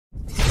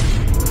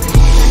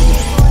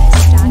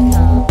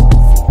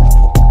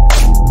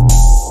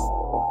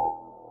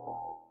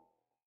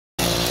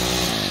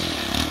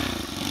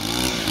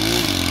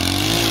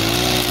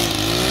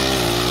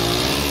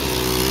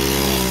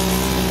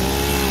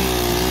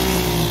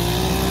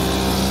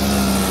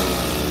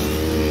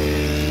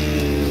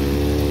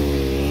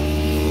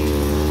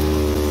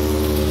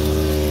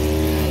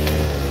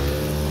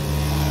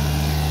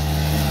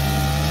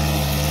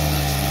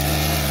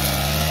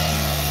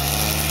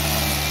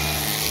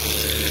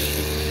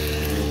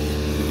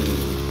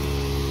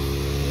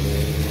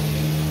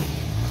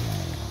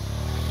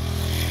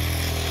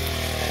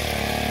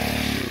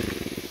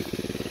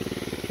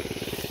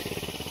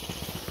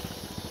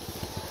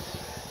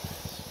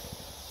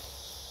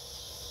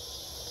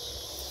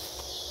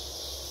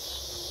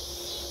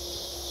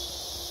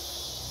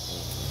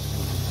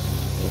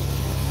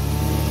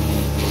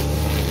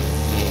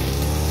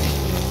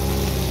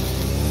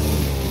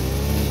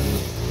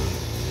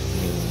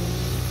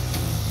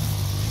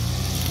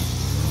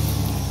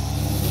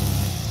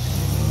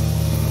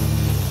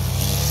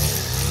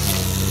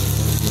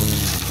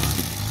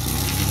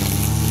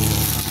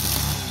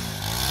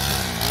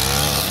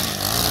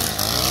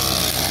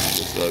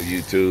What's up,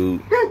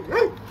 YouTube?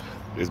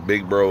 This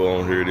big bro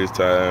on here this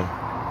time.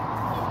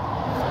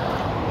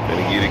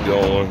 Gonna get it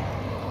going.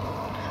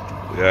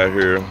 We out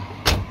here.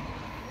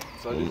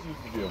 So this used to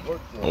be a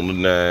work truck. On the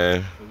 9.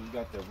 So you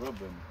got that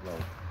rubber in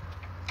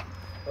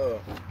the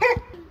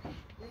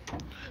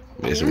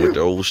Messing with the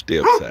old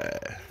step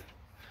side.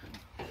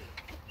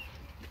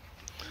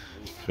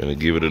 Gonna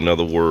give it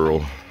another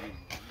whirl.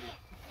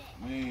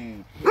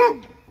 Man.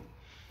 Oh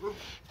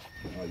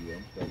yeah,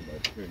 I'm talking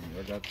about training.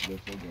 I got this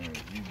over here.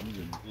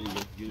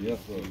 Yes,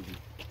 sir. Shoot,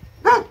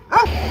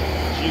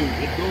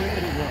 let's go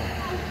ahead and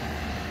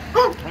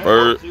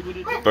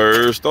run.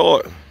 First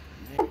start.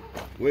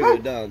 Wiggle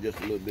it down just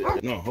a little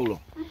bit. No, hold on.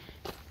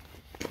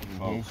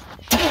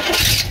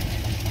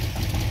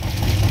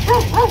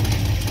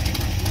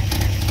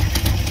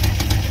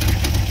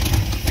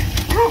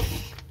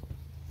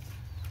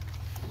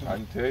 I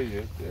can tell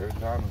you, every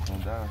time it's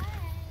gonna die.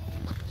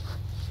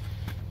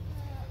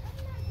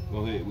 Go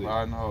ahead with it.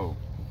 I know.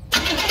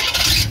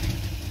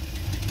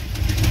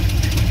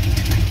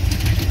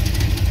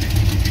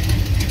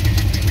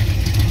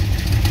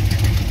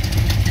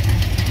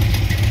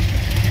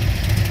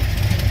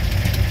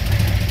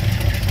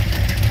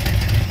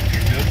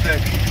 Just a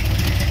second.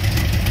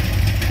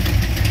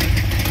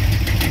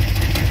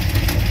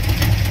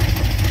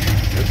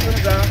 It's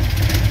gonna die.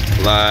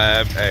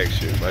 Live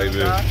action, baby.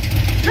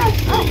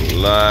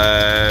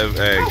 Live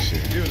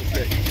action. Give it a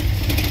second.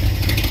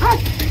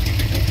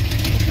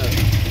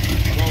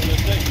 How long does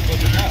it take to put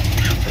it out?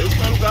 It's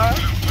gonna die.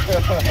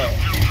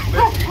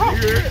 You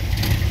hear it?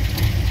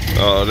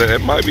 Oh,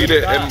 that might be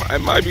that.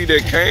 It might be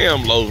that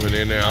cam loafing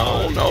in there. I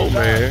don't know,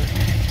 man.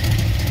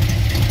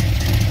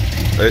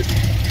 It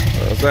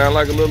sound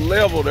like a little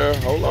level there.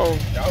 Hold on.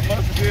 Y'all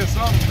must have did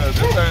something because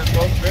this thing's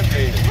supposed to be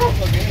dead.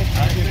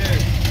 I did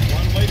it.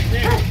 One way to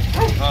 10.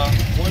 Huh?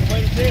 One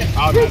way to 10.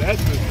 Oh, no,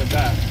 that's just gonna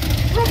die.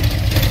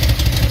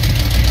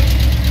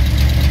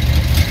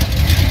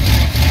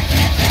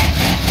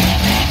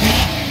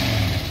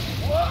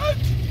 What?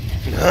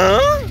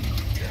 Huh?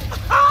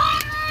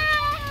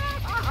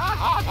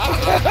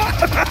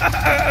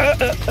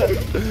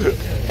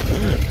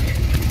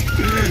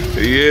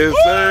 Yes,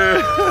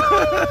 sir.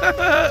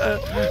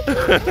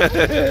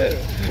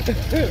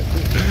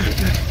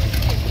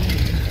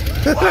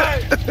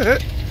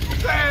 What?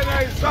 Say it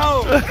ain't so.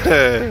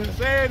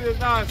 Say it is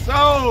not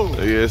so.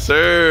 Yes,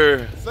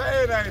 sir.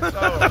 Say it ain't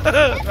so.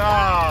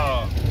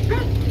 No.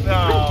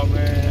 No,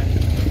 man.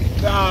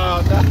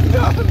 No.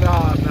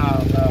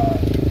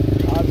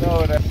 I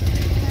know that.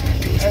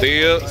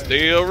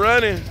 Still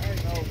running.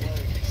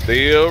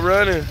 Still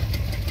running.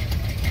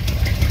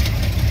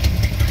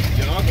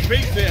 You know, Uncle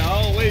Pete said, I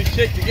always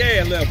check the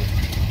gas level.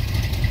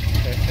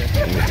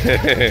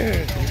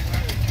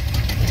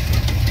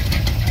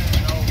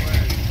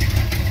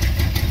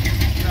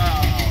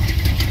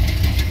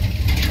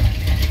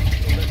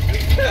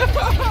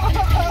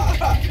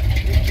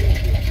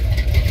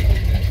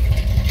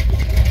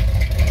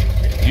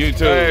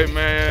 YouTube. Hey,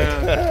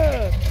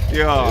 man.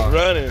 Yo. It's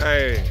running.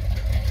 Hey.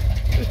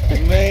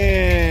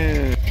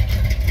 Man.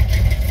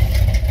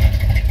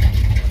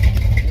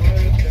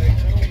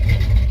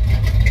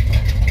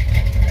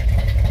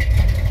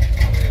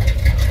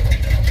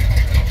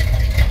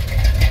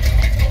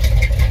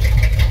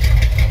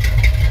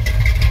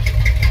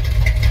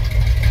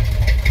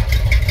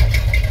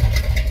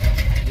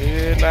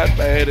 Yeah, not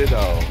bad at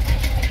all.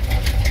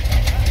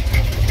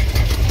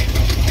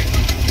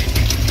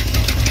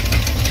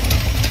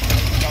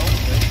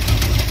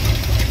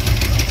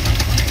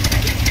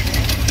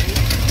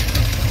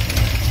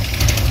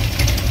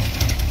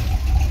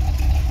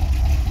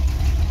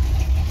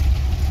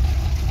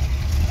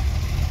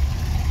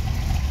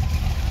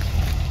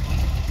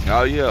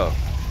 Oh yeah.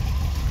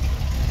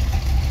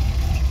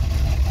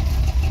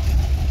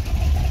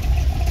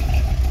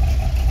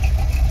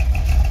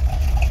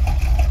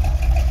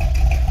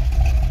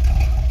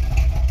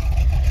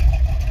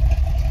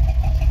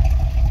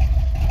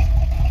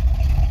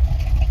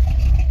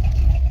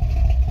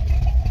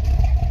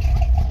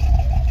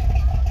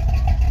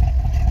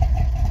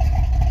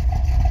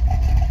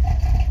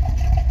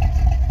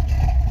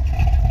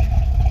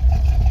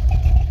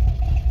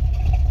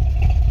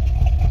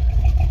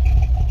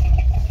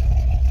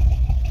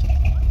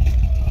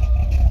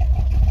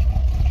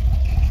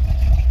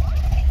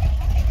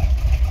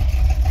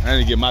 I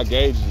need to get my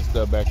gauges and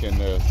stuff back in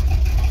there.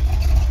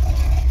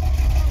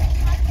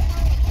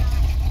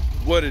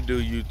 What it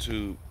do,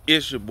 YouTube?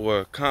 It's your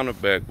boy Connor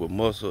back with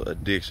Muscle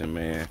Addiction,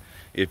 man.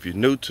 If you're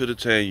new to the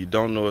channel, you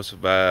don't know how to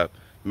survive,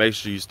 make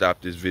sure you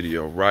stop this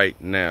video right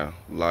now.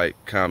 Like,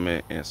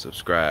 comment, and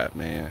subscribe,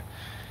 man.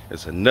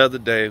 It's another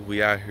day.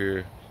 We out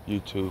here,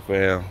 YouTube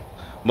fam.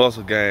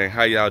 Muscle Gang,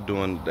 how y'all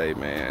doing today,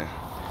 man?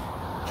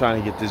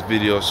 Trying to get this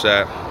video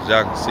shot. As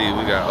y'all can see,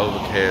 we got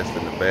overcast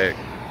in the back.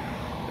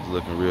 It's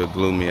looking real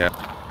gloomy out.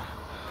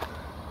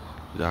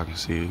 Y'all can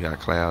see we got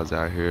clouds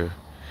out here.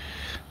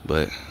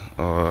 But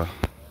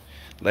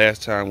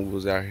last time we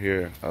was out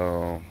here,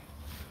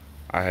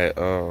 I had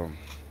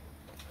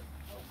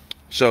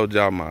showed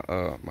y'all my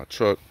my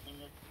truck.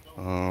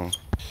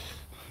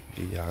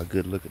 Give y'all a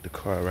good look at the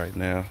car right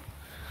now.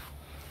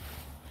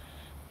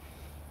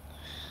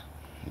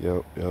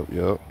 Yep.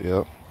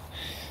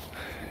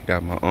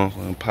 Got my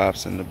uncle and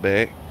pops in the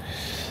back.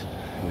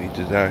 We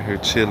just out here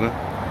chilling.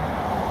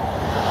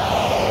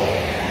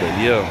 But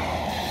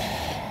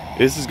yeah,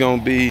 this is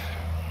gonna be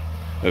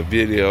a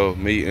video of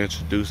me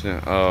introducing,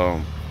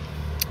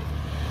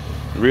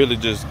 really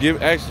just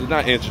actually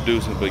not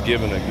introducing, but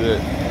giving a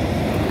good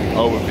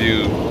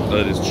overview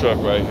of this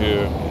truck right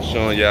here,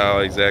 showing y'all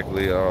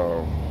exactly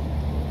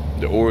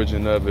the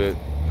origin of it,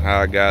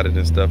 how I got it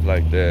and stuff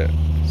like that.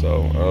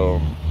 So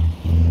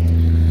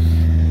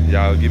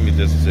y'all give me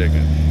just a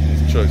second.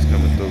 This truck's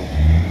coming through.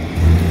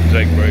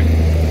 Jake brake.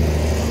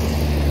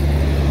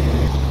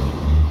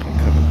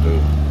 Coming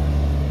through.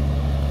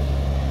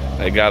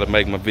 I gotta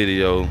make my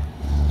video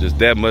just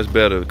that much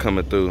better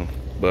coming through.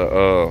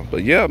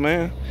 But yeah,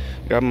 man,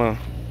 got my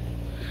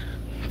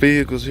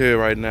vehicles here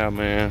right now,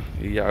 man.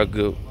 Y'all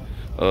good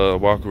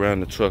walk around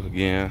the truck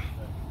again.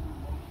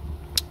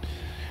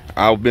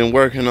 I've been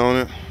working on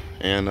it,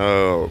 and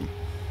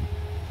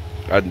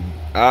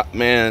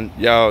man,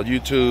 y'all,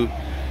 YouTube,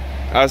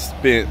 I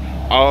spent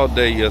all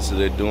day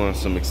yesterday doing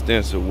some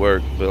extensive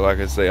work, but like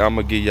I say, I'm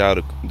gonna give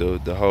y'all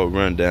the whole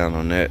rundown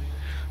on that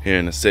here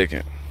in a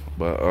second.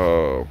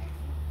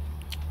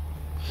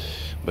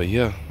 But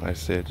yeah, like I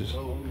said, just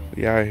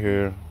we out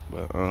here.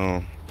 But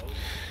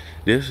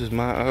this is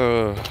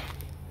my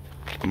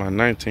my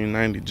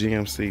 1990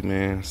 GMC,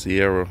 man,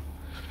 Sierra.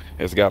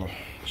 It's got a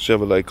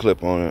Chevrolet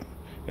clip on it.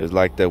 It's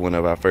like that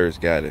whenever I first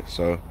got it,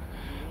 so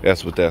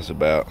that's what that's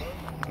about.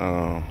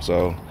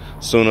 So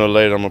sooner or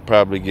later, I'm gonna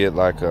probably get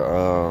like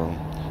a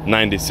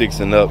 96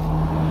 and up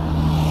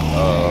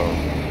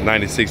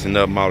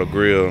model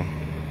grill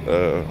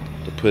to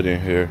put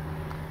in here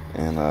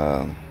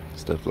and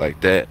stuff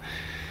like that.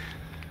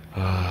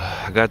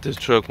 I got this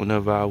truck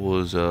whenever I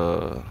was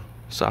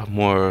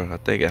sophomore, I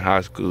think, in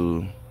high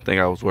school. I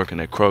think I was working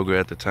at Kroger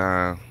at the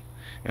time,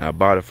 and I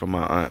bought it from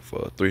my aunt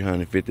for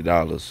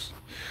 $350.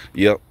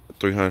 Yep,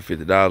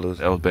 $350.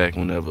 That was back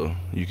whenever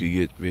you could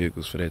get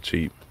vehicles for that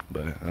cheap.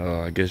 But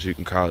I guess you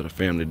can call it a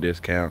family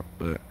discount.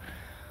 But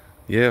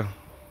yeah,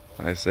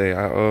 like I say,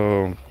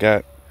 I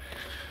got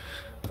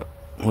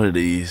one of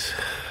these.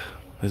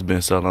 It's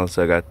been so long since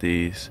I got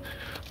these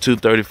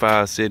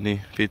 235 Sydney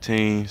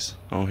 15s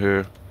on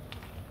here.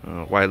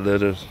 White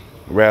letters,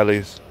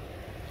 rallies.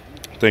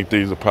 I think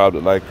these are probably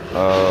like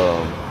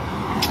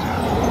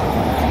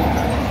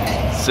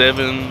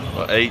 7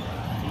 or 8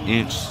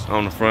 inch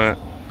on the front,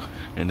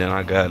 and then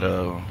I got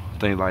I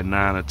think like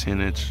 9 or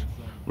 10 inch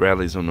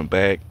rallies on the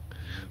back.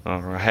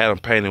 I had them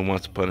painted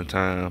once upon a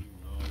time.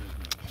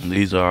 And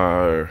these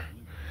are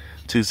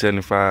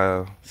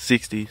 275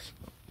 60s,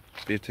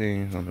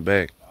 15s on the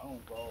back.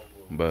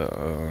 But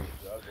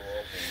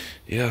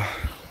yeah,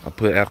 I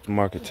put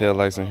aftermarket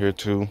taillights in here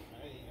too.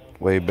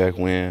 Way back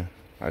when,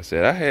 like I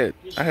said,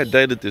 I had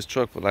dated this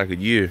truck for like a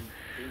year.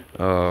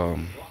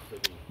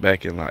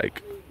 Back in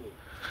like,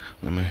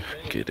 let me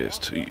get this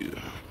to you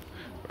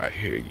right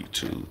here,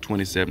 YouTube.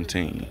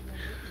 2017.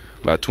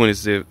 About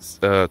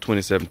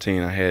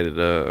 2017, I had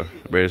it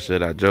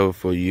registered. I drove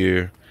for a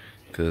year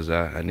because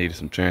I needed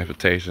some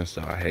transportation,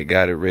 so I had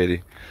got it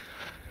ready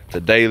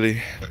to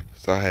daily.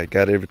 So I had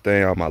got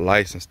everything, all my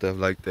lights and stuff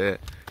like that,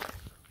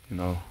 you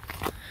know.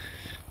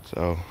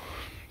 So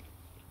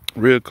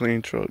real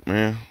clean truck,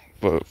 man,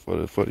 for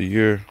the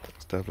year,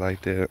 stuff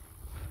like that.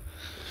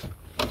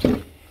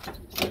 The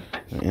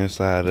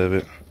inside of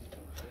it,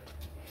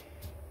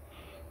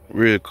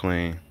 real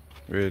clean.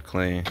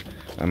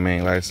 I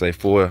mean, like I say,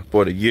 for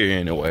the year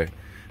anyway.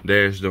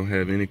 Dash don't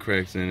have any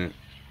cracks in it,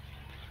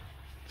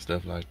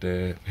 stuff like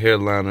that.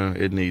 Hairliner,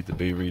 it needs to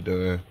be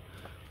redone,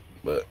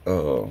 but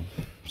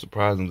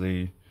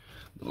surprisingly,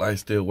 the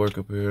lights still work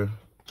up here.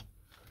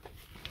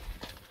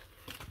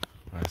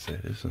 Like I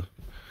said, it's a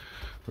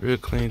real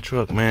clean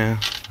truck, man.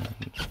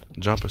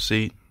 Jumper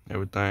seat,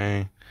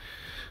 everything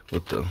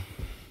with the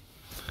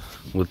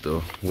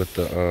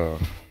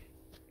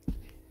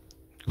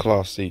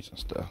cloth seats and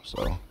stuff.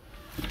 So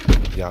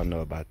y'all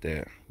know about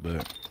that.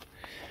 But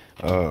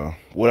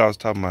what I was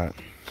talking about,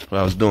 what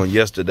I was doing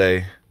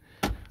yesterday,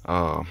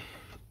 I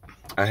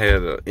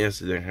had an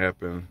incident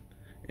happen,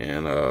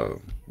 and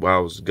while I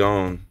was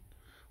gone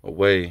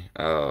away,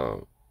 I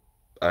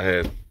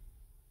had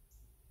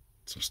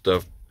some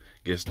stuff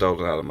get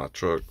stolen out of my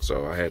truck,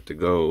 so I had to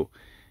go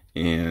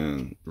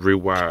and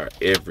rewire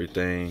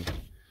everything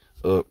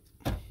up.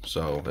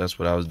 So that's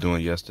what I was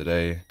doing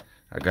yesterday.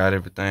 I got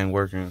everything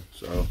working,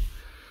 so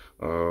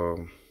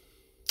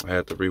I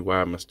had to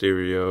rewire my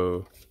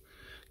stereo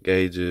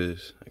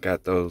gauges. I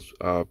got those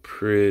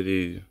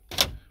pretty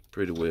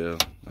well.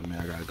 I mean,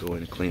 I gotta go in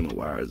and clean the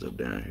wires up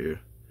down here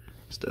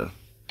and stuff.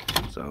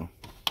 So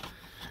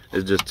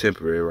it's just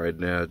temporary right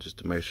now, just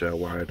to make sure I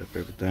wired up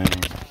everything,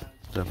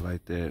 stuff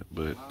like that.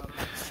 But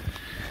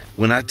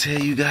when I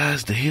tell you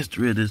guys, the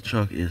history of this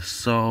truck is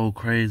so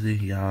crazy,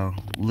 y'all.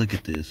 Look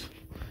at this.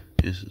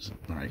 This is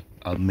like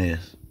a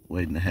mess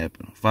waiting to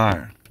happen.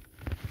 Fire,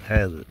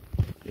 hazard,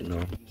 you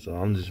know. So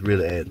I'm just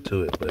really adding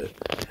to it. But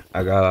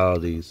I got all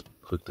these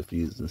hook the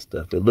fuses and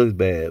stuff. It looks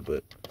bad,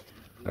 but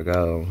I got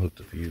all hook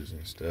the fuses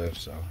and stuff,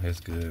 so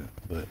it's good.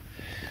 But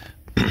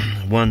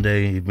one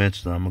day,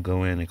 eventually, I'm gonna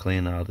go in and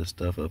clean all this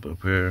stuff up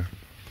here.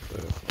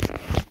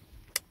 But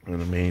in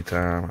the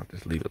meantime, I'll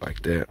just leave it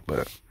like that.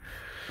 But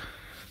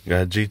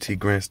got a GT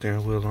Grand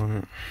steering wheel on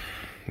it.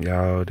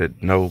 Y'all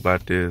that know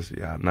about this,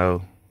 y'all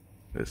know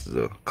this is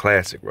a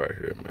classic right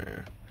here,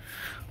 man.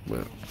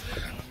 But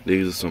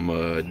these are some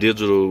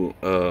digital,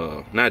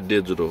 not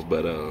digital,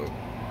 but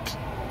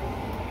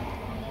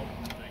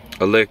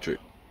electric,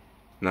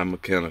 not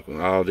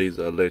mechanical. All these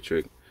are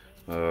electric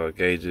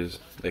gauges.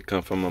 They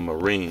come from a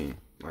marine,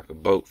 like a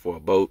boat, for a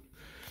boat.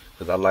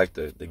 Cause I like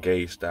the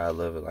gauge style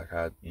of it, like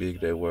how big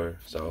they were.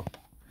 So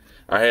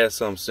I had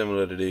something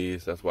similar to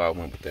these. That's why I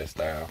went with that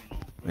style.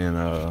 And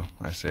like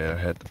I said, I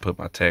had to put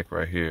my tack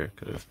right here,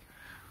 cause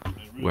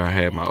where I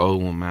had my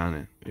old one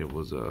mounted, it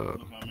was I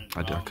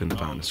couldn't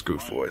find a screw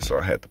for it, so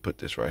I had to put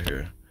this right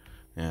here.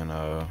 And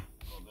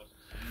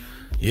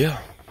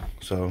yeah,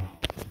 so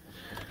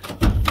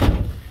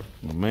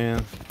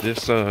man,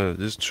 this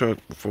truck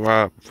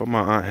before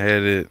my aunt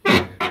had it,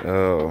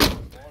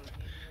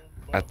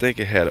 I think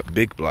it had a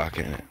big block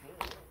in it.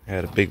 It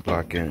had a big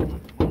block in it,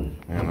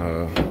 and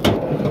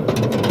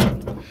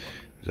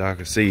as y'all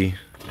can see,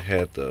 it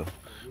had the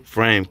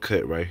frame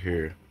cut right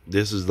here.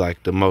 This is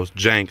like the most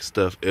jank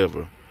stuff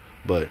ever,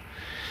 but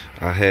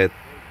I had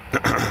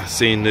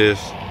seen this,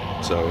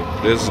 so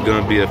this is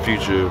gonna be a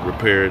future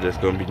repair that's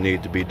gonna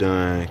need to be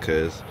done,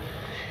 because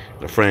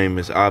the frame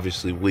is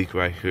obviously weak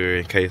right here.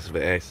 In case of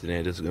an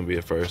accident, this is gonna be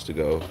the first to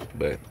go.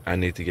 But I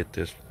need to get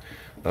this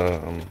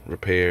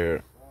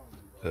repaired,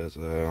 because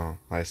like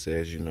I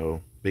said, you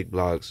know, big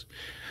blocks,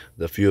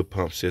 the fuel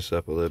pump sits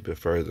up a little bit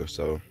further,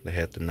 so they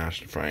had to notch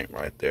the frame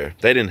right there.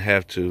 They didn't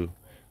have to,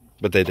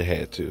 but they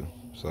had to.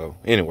 So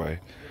anyway,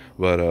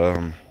 but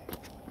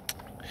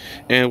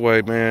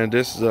anyway, man,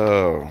 this is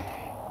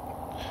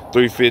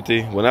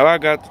 350. Whenever I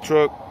got the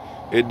truck,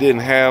 it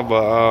didn't have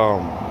a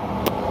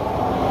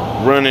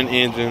running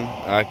engine.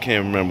 I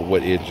can't remember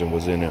what engine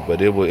was in it,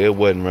 but it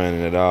wasn't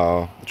running at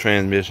all. The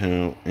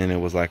transmission, and it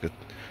was like a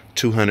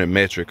 200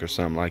 metric or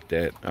something like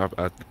that.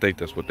 I think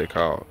that's what they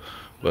call.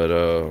 But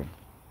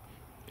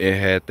it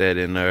had that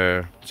in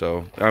there,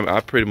 so I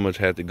pretty much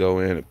had to go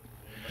in and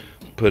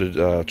put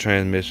a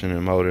transmission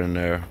and motor in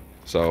there.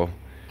 So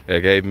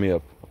it gave me a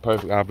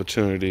perfect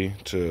opportunity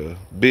to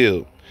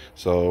build.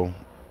 So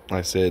like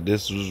I said,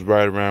 this was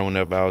right around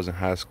whenever I was in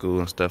high school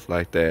and stuff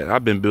like that.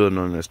 I've been building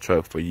on this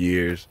truck for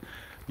years,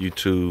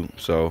 YouTube.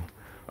 So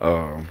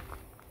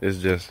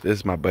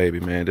it's my baby,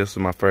 man. This is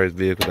my first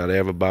vehicle that I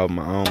ever bought with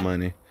my own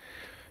money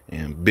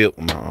and built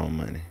with my own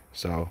money.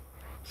 So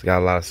it's got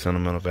a lot of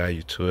sentimental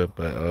value to it.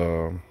 But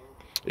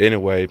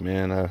anyway,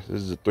 man,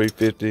 this is a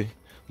 350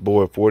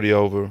 board 40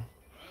 over.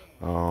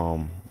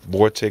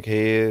 Vortex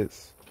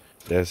heads.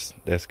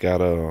 That's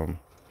got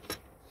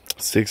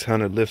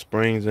 600 lift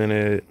springs in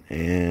it,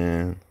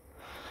 and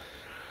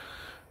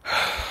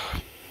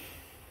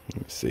let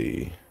me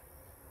see.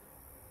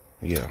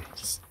 Yeah, I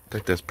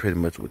think that's pretty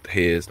much with the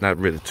heads. Not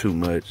really too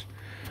much.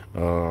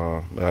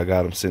 But I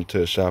got them sent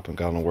to a shop and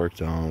got them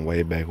worked on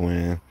way back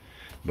when.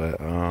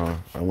 But I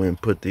went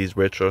and put these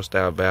retro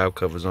style valve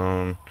covers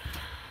on.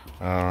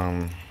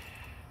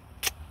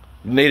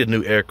 Need a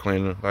new air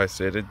cleaner. Like I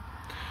said,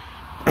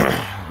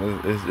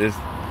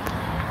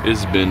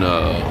 it's been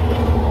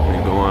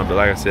going, but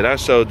like I said, I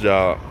showed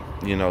y'all,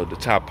 you know, the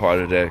top part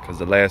of that, because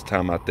the last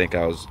time I think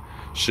I was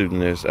shooting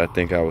this, I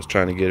think I was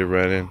trying to get it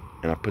running,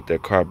 and I put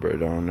that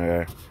carburetor on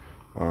there.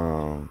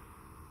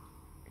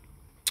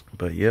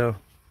 But yeah,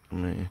 I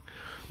mean,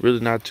 really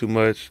not too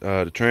much.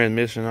 The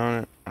transmission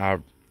on it, I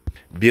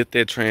built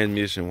that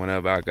transmission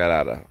whenever I got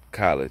out of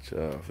college.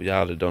 For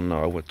y'all that don't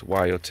know, I went to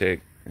Wyotech,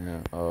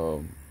 and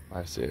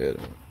like I said,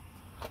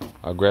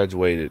 I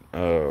graduated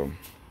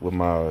with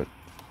my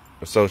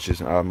associates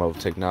in automotive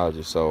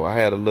technology, so I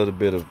had a little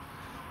bit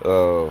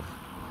of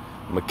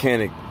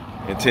mechanic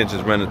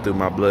intentions running through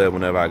my blood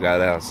whenever I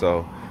got out.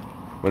 So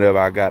whenever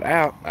I got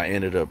out, I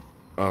ended up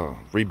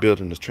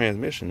rebuilding this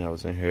transmission that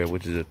was in here,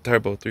 which is a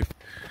turbo 3.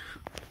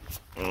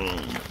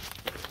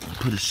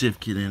 Put a shift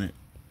kit in it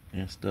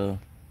and stuff.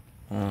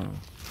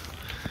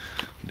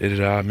 Did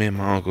it all. Me and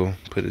my uncle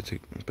put it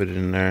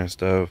in there and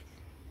stuff.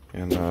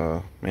 And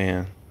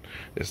man,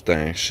 this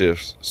thing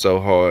shifts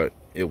so hard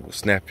it will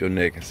snap your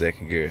neck in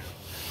second gear.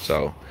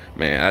 So,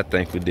 man, I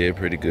think we did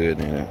pretty good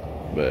in it.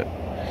 But,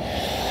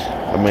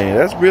 I mean,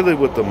 that's really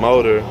with the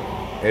motor,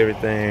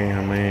 everything.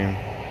 I mean,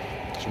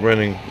 it's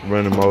running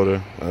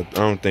motor. I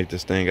don't think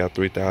this thing got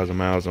 3,000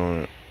 miles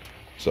on it.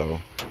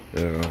 So,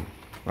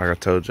 like I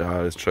told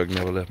y'all, this truck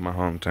never left my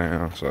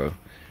hometown. So,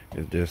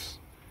 it just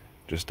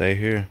stay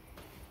here.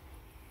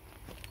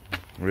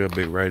 Real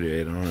big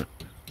radiator on it.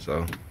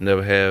 So,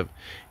 never have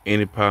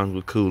any problems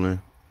with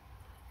cooling.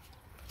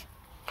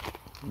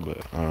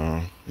 But,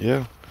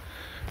 yeah,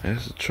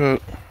 that's the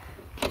truck.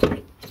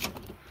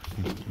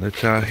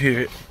 Let y'all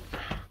hear it.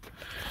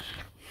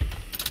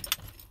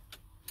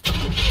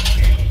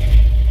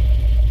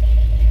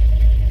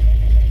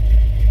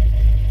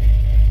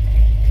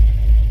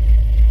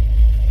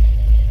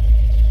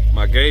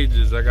 My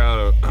gauges, I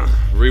gotta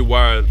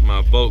rewire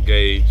my bolt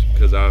gauge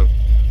because I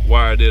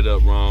wired it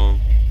up wrong.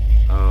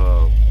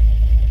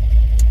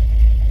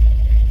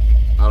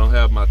 I don't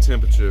have my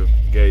temperature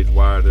gauge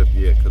wired up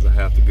yet because I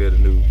have to get a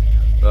new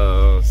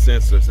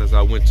sensor since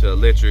I went to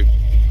electric,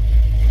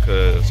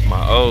 because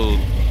my old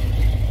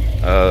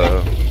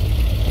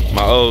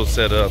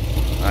setup,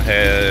 I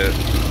had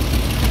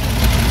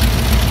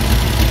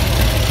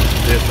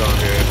this on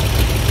here.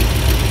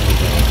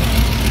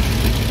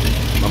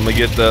 I'm gonna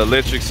get the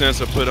electric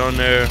sensor put on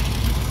there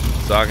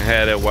so I can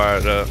have that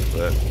wired up,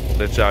 but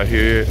let y'all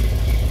hear it.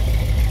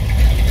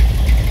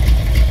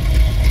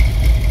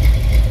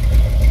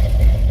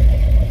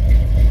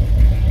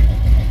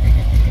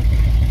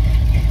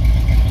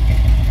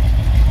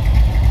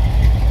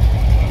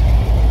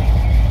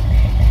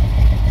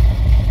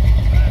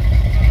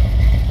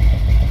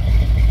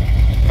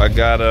 I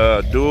got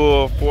a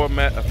dual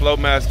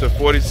Flowmaster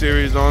 40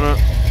 series on it,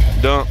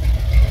 dump.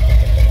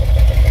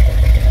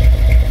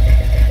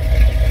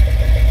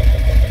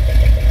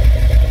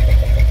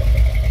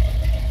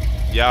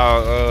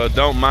 Y'all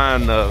don't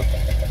mind the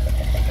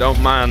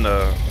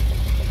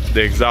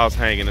exhaust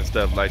hanging and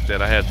stuff like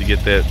that. I had to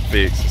get that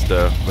fixed and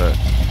stuff, but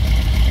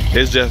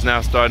it's just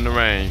now starting to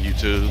rain,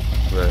 YouTube.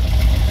 But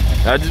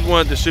I just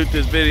wanted to shoot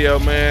this video,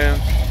 man,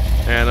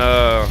 and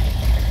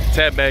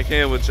tap back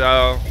in with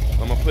y'all.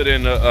 I'm gonna put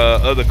in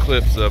other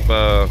clips of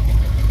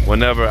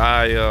whenever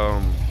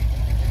I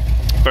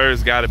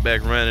first got it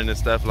back running and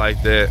stuff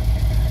like that.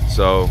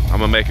 So I'm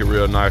gonna make it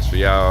real nice for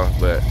y'all.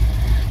 But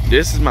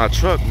this is my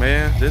truck,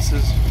 man. This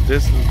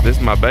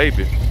is my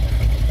baby.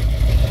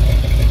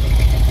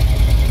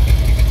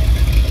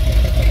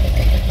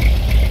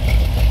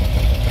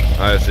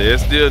 Like I said, it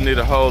still need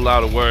a whole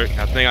lot of work.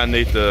 I think I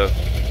need to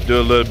do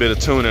a little bit of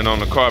tuning on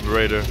the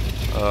carburetor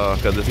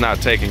because it's not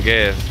taking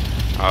gas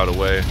all the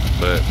way.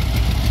 But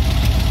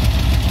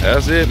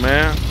that's it,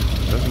 man.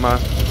 That's my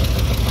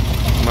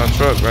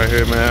truck right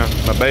here, man.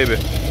 My baby.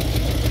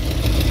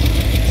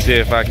 See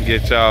if I can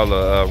get y'all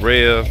a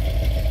rev.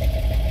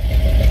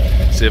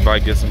 See if I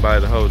can get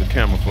somebody to hold the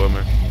camera for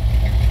me.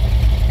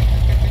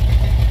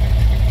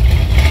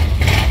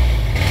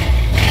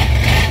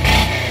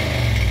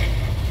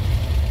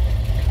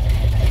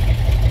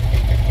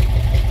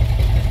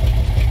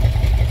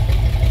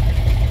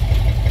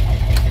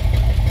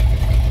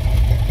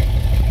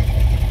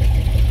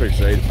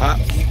 Appreciate it,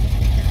 Pops.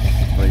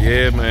 But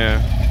yeah,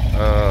 man,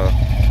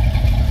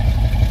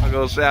 I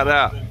go shout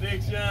out.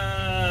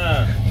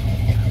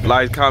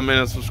 Like, comment,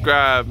 and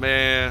subscribe,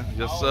 man.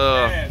 Yes,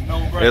 sir. Man, no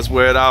that's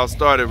where it all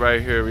started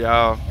right here,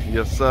 y'all.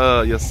 Yes,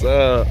 sir. Yes,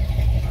 sir.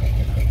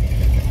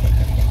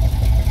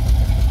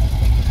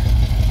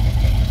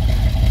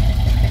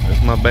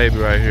 That's my baby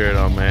right here,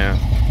 though, man.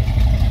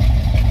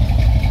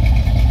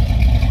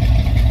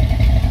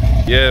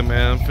 Yeah,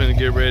 man, I'm finna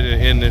get ready to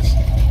end this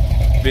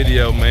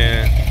video,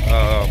 man.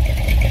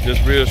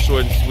 Just real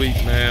short and sweet,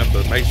 man.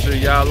 But make sure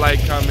y'all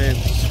like, comment,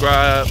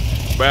 subscribe,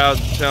 browse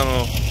the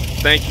channel.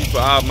 Thank you for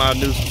all my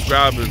new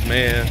subscribers,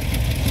 man.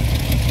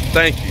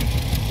 Thank you.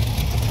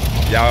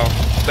 Y'all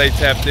stay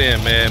tapped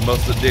in, man.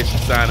 Most Addiction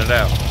signing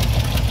out.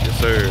 Yes,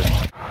 sir.